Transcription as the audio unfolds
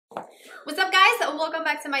What's up, guys? Welcome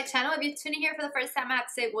back to my channel. If you're tuning here for the first time, I have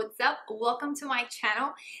to say what's up. Welcome to my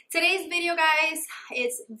channel. Today's video, guys,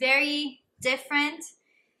 is very different.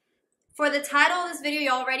 For the title of this video, you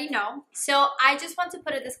already know. So I just want to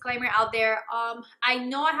put a disclaimer out there. I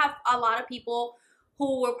know I have a lot of people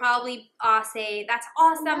who will probably say, that's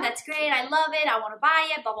awesome, that's great, I love it, I want to buy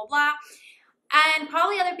it, blah, blah, blah. And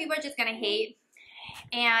probably other people are just going to hate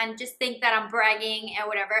and just think that I'm bragging and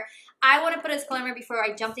whatever. I want to put a disclaimer before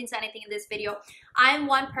I jumped into anything in this video. I'm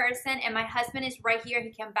one person, and my husband is right here, he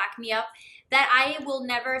can back me up, that I will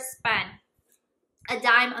never spend a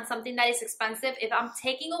dime on something that is expensive if I'm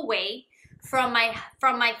taking away from my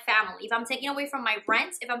family, if I'm taking away from my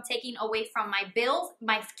rent, if I'm taking away from my bills,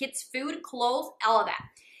 my kids' food, clothes, all of that.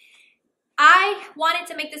 I wanted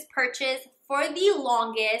to make this purchase for the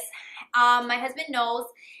longest. My husband knows,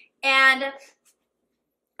 and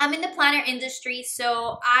I'm in the planner industry,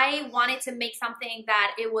 so I wanted to make something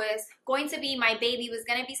that it was going to be my baby, was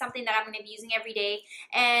going to be something that I'm going to be using every day.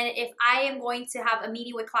 And if I am going to have a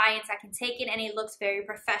meeting with clients, I can take it and it looks very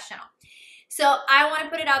professional. So I want to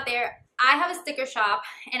put it out there. I have a sticker shop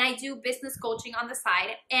and I do business coaching on the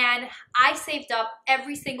side, and I saved up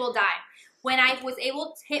every single dime. When I was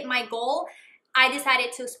able to hit my goal, I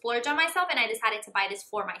decided to splurge on myself and I decided to buy this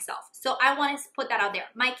for myself. So I want to put that out there.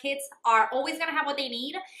 My kids are always going to have what they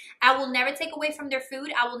need. I will never take away from their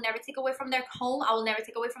food. I will never take away from their home. I will never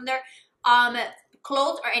take away from their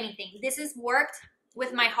clothes or anything. This is worked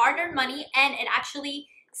with my hard-earned money, and it actually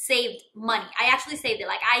saved money. I actually saved it.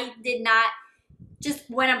 Like, I did not just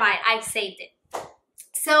went and buy it. I saved it.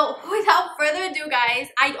 So without further ado, guys,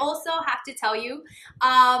 I also have to tell you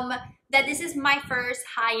that this is my first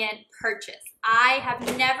high-end purchase. I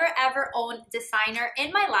have never ever owned designer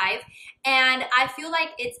in my life, and I feel like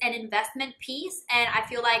it's an investment piece, and I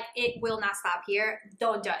feel like it will not stop here.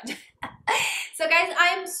 Don't judge. So guys, I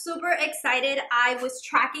am super excited. I was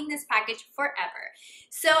tracking this package forever.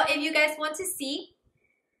 So if you guys want to see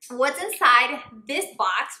what's inside this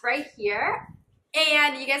box right here,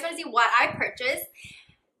 and you guys want to see what I purchased,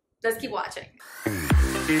 let's keep watching.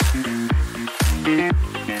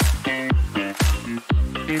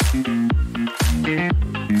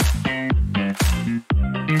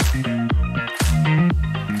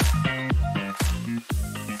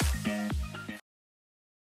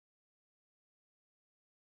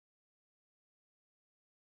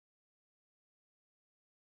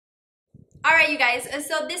 All right, you guys,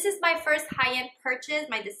 so this is my first high-end purchase,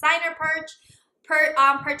 my designer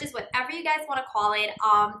purchase, whatever you guys want to call it,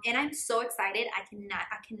 and I'm so excited. I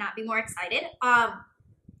cannot be more excited.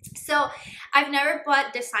 So I've never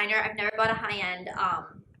bought designer, I've never bought a high-end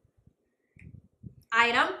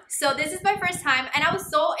item, so this is my first time, and I was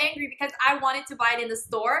so angry because I wanted to buy it in the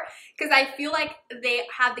store because I feel like they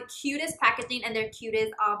have the cutest packaging and their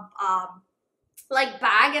cutest like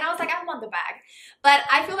bag, and I was like, I want the bag. But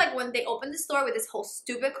I feel like when they open the store with this whole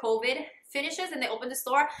stupid COVID finishes and they open the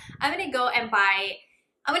store, I'm gonna go and buy,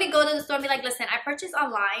 I'm gonna go to the store and be like, listen, I purchased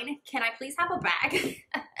online, can I please have a bag?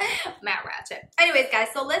 Mad ratchet. Anyways, guys,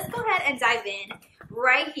 so let's go ahead and dive in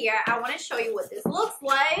right here. I want to show you what this looks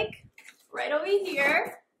like right over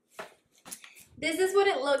here. This is what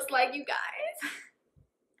it looks like, you guys.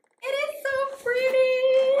 It is so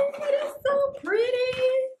pretty. It is so pretty.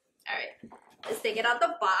 All right. Let's take it out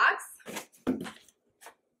the box.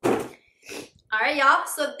 All right, y'all.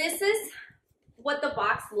 So this is what the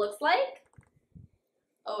box looks like.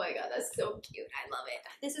 Oh my God, that's so cute. I love it.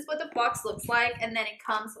 This is what the box looks like. And then it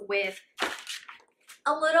comes with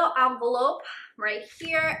a little envelope right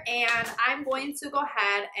here. And I'm going to go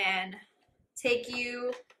ahead and take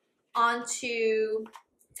you onto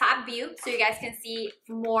top view so you guys can see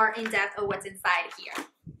more in depth of what's inside here.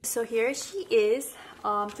 So here she is.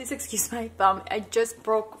 Please excuse my thumb. I just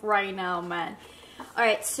broke right now, man. All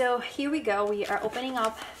right, so here we go. We are opening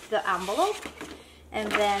up the envelope,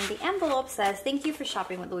 and then the envelope says, thank you for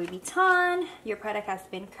shopping with Louis Vuitton. Your product has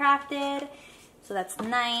been crafted. So that's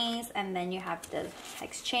nice. And then you have the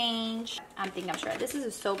exchange. I'm sure this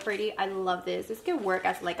is so pretty. I love this. This could work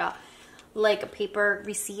as like a paper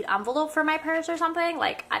receipt envelope for my purse or something.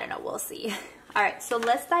 Like, I don't know, we'll see. All right, so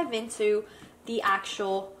let's dive into the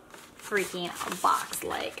actual freaking box.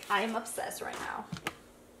 Like, I am obsessed right now.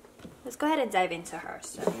 Let's go ahead and dive into her.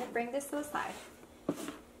 So I'm gonna bring this to the side.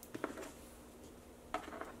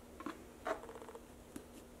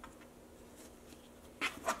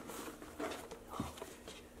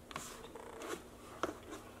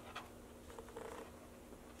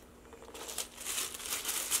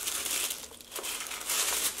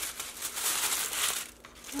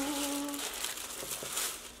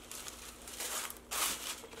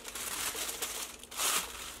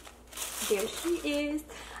 there she is.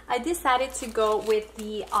 I decided to go with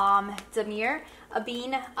the Demir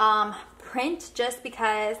Abin print just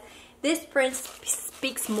because this print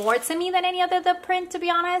speaks more to me than any other print, to be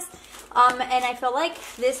honest. And I feel like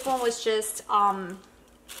this one was just I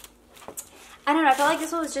don't know, I feel like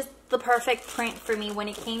this one was just the perfect print for me when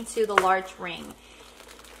it came to the large ring.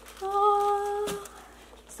 Oh.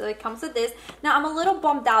 So it comes with this. Now I'm a little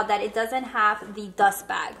bummed out that it doesn't have the dust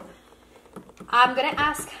bag. I'm gonna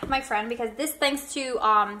ask my friend, because this, thanks to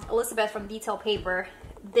Elizabeth from Detail Paper,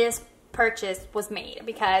 this purchase was made,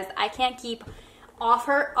 because I can't keep off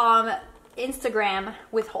her Instagram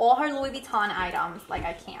with all her Louis Vuitton items like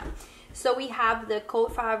I can. So we have the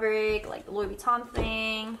coat fabric, like the Louis Vuitton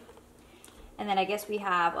thing, and then I guess we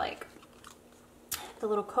have like the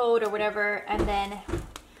little coat or whatever, and then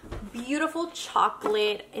beautiful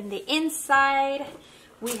chocolate in the inside.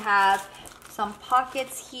 We have some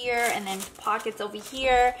pockets here and then pockets over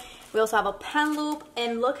here. We also have a pen loop,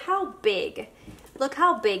 and look how big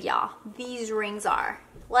y'all these rings are.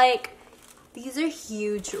 Like, these are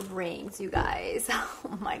huge rings, you guys.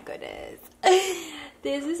 Oh my goodness,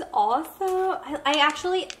 this is awesome. I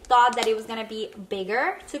actually thought that it was gonna be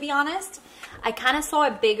bigger, to be honest. I kind of saw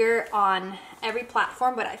it bigger on every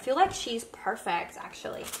platform, but I feel like she's perfect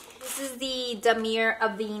actually. This is the Demir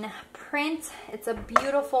Abin print. It's a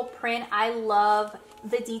beautiful print. I love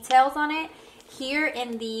the details on it. Here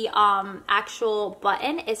in the actual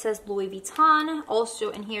button, it says Louis Vuitton. Also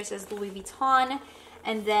in here it says Louis Vuitton.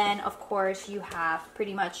 And then of course you have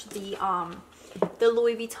pretty much the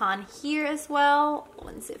Louis Vuitton here as well,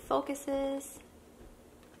 once it focuses.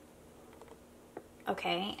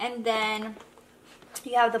 Okay, and then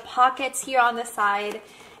you have the pockets here on the side,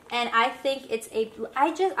 and I think it's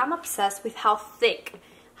I'm obsessed with how thick,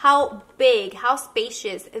 how big, how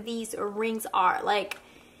spacious these rings are. Like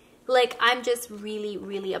I'm just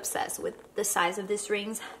really obsessed with the size of these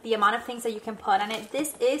rings, the amount of things that you can put on it.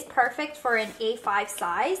 This is perfect for an A5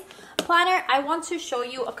 size planner. I want to show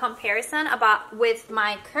you a comparison with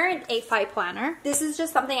my current A5 planner. This is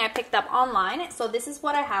just something I picked up online, so this is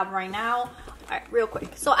what I have right now. All right, real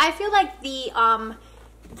quick. So I feel like the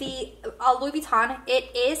Louis Vuitton,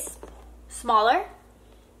 it is smaller.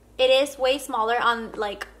 It is way smaller on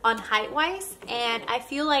height wise, and I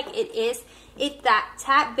feel like it's that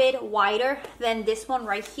tad bit wider than this one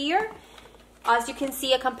right here. As you can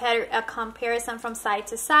see, a comparison from side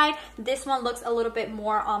to side. This one looks a little bit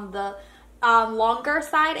more on the longer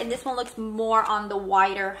side, and this one looks more on the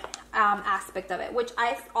wider aspect of it, which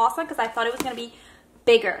is awesome because I thought it was going to be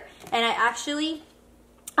bigger. And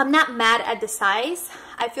I'm not mad at the size.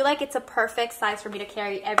 I feel like it's a perfect size for me to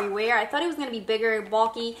carry everywhere. I thought it was going to be bigger,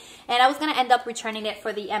 bulky, and I was going to end up returning it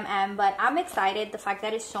for the MM, but I'm excited. The fact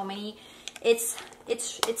that it's so many, it's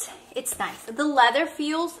nice. The leather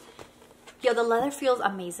feels, the leather feels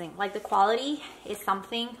amazing. Like, the quality is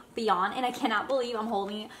something beyond, and I cannot believe I'm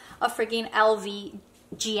holding a freaking LV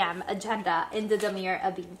GM agenda in the Demir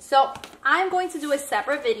Abin. So I'm going to do a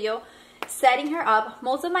separate video setting her up.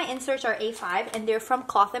 Most of my inserts are A5 and they're from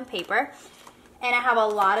Cloth and Paper, and I have a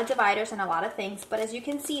lot of dividers and a lot of things, but as you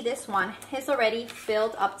can see, this one is already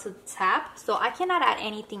filled up to the tap, so I cannot add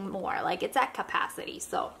anything more. Like, it's at capacity.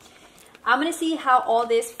 So I'm gonna see how all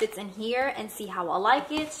this fits in here and see how I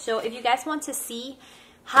like it. So if you guys want to see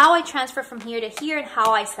how I transfer from here to here and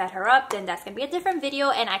how I set her up, then that's gonna be a different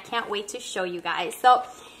video, and I can't wait to show you guys. So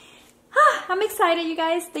I'm excited, you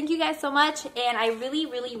guys. Thank you guys so much. And I really,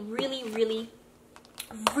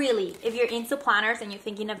 if you're into planners and you're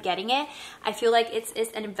thinking of getting it, I feel like it's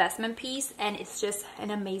an investment piece, and it's just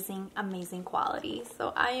an amazing quality.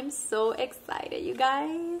 So I am so excited, you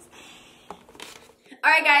guys.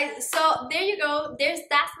 All right, guys, so there you go.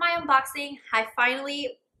 That's my unboxing. I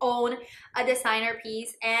finally own a designer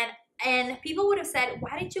piece, and people would have said,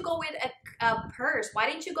 why didn't you go with a purse?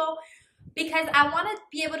 Why didn't you go? Because I want to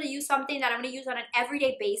be able to use something that I'm going to use on an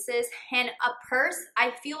everyday basis, and a purse,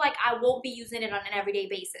 I feel like I won't be using it on an everyday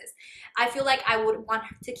basis. I feel like I would want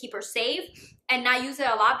to keep her safe and not use it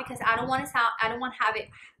a lot, because I don't want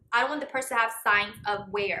the purse to have signs of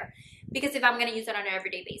wear, because if I'm going to use it on an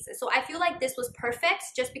everyday basis. So I feel like this was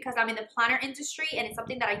perfect just because I'm in the planner industry and it's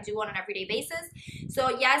something that I do on an everyday basis.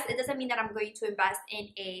 So yes, it doesn't mean that I'm going to invest in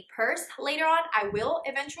a purse later on. I will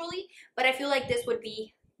eventually, but I feel like this was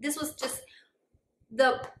just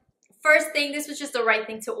the first thing. This was just the right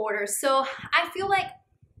thing to order. So I feel like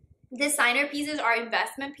designer pieces are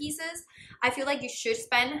investment pieces. I feel like you should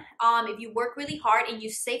spend, if you work really hard and you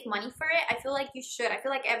save money for it, I feel like you should. I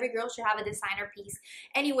feel like every girl should have a designer piece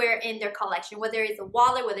anywhere in their collection, whether it's a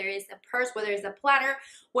wallet, whether it's a purse, whether it's a planner,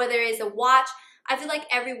 whether it's a watch. I feel like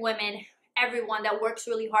every everyone that works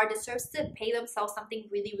really hard deserves to pay themselves something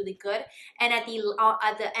really, really good. And at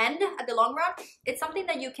the end, at the long run, it's something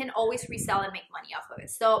that you can always resell and make money off of it.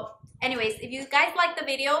 So anyways, if you guys like the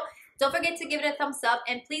video, don't forget to give it a thumbs up,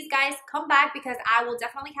 and please guys come back because I will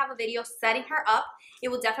definitely have a video setting her up. It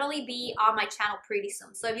will definitely be on my channel pretty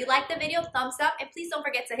soon. So if you like the video, thumbs up, and please don't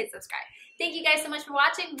forget to hit subscribe. Thank you guys so much for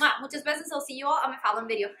watching. Muchas besos. I'll see you all on my following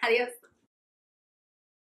video. Adios.